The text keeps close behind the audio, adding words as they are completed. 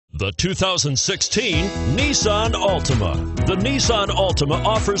The 2016 Nissan Altima. The Nissan Altima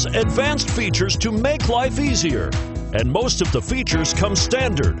offers advanced features to make life easier, and most of the features come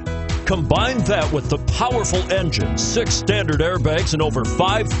standard. Combine that with the powerful engine, 6 standard airbags, and over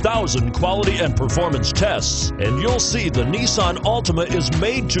 5,000 quality and performance tests, and you'll see the Nissan Altima is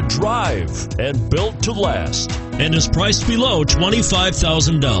made to drive and built to last, and is priced below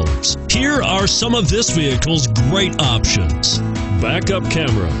 $25,000. Here are some of this vehicle's great options: backup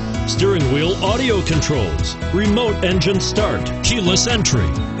camera, steering wheel audio controls, remote engine start, keyless entry,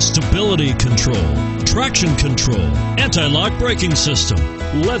 stability control, traction control, anti-lock braking system,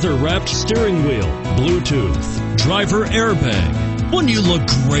 leather-wrapped steering wheel, Bluetooth, driver airbag. Wouldn't you look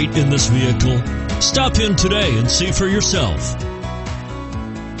great in this vehicle? Stop in today and see for yourself.